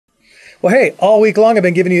Well, hey, all week long I've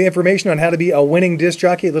been giving you information on how to be a winning disc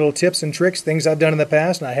jockey, little tips and tricks, things I've done in the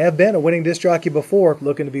past, and I have been a winning disc jockey before,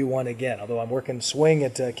 looking to be one again. Although I'm working swing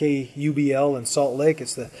at KUBL in Salt Lake.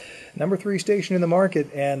 It's the #3 station in the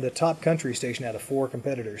market and the top country station out of 4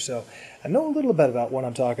 competitors. So I know a little bit about what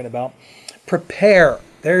I'm talking about. Prepare.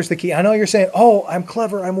 There's the key. I know you're saying, oh, I'm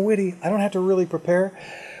clever, I'm witty, I don't have to really prepare.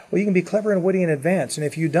 Well, you can be clever and witty in advance, and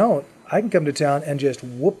if you don't, I can come to town and just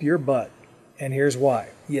whoop your butt. And here's why.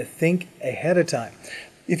 You think ahead of time.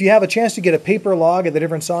 If you have a chance to get a paper log of the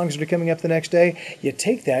different songs that are coming up the next day, you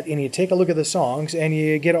take that and you take a look at the songs and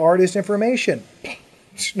you get artist information.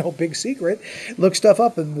 It's no big secret. Look stuff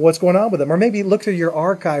up and what's going on with them. Or maybe look through your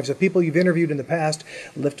archives of people you've interviewed in the past,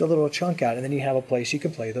 lift a little chunk out, and then you have a place you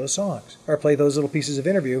can play those songs. Or play those little pieces of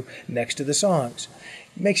interview next to the songs.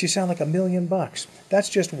 It makes you sound like $1,000,000. That's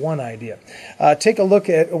just one idea. Take a look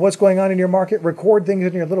at what's going on in your market. Record things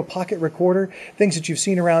in your little pocket recorder, things that you've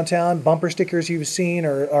seen around town, bumper stickers you've seen,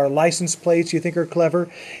 or license plates you think are clever,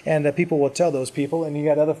 and people will tell those people, and you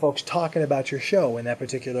got other folks talking about your show in that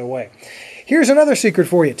particular way. Here's another secret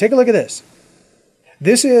for you. Take a look at this.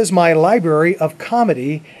 This is my library of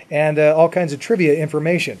comedy and all kinds of trivia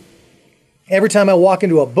information. Every time I walk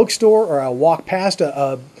into a bookstore or I walk past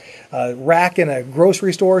a rack in a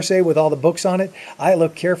grocery store, say, with all the books on it, I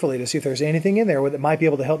look carefully to see if there's anything in there that might be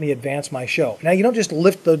able to help me advance my show. Now, you don't just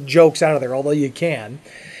lift the jokes out of there, although you can.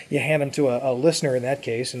 You hand them to a listener in that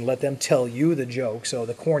case and let them tell you the joke, so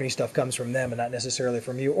the corny stuff comes from them and not necessarily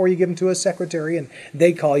from you. Or you give them to a secretary and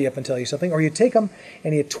they call you up and tell you something. Or you take them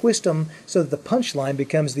and you twist them so that the punchline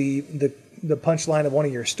becomes the punchline of one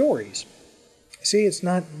of your stories. See, it's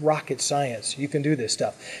not rocket science. You can do this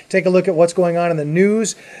stuff. Take a look at what's going on in the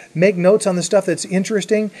news. Make notes on the stuff that's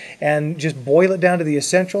interesting and just boil it down to the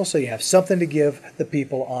essential so you have something to give the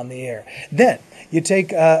people on the air. Then you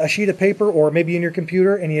take a sheet of paper or maybe in your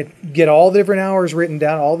computer and you get all the different hours written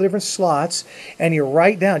down, all the different slots, and you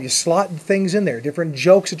write down, you slot things in there, different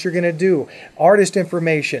jokes that you're going to do, artist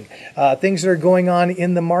information, things that are going on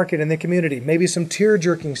in the market, in the community, maybe some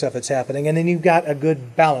tear-jerking stuff that's happening, and then you've got a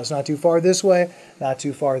good balance, not too far this way, not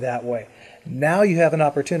too far that way. Now you have an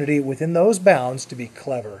opportunity within those bounds to be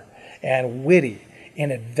clever and witty in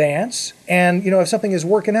advance. And, if something is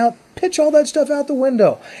working out, pitch all that stuff out the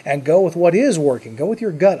window and go with what is working. Go with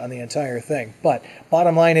your gut on the entire thing. But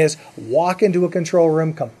bottom line is, walk into a control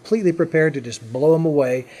room completely prepared to just blow them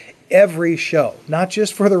away every show, not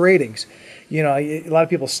just for the ratings. A lot of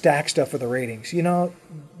people stack stuff for the ratings.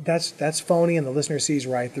 That's phony and the listener sees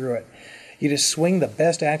right through it. You just swing the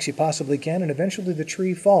best axe you possibly can, and eventually the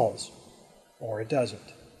tree falls. Or it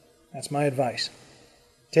doesn't. That's my advice.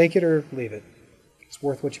 Take it or leave it. It's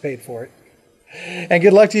worth what you paid for it. And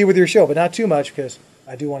good luck to you with your show, but not too much, because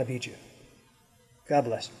I do want to beat you. God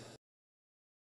bless.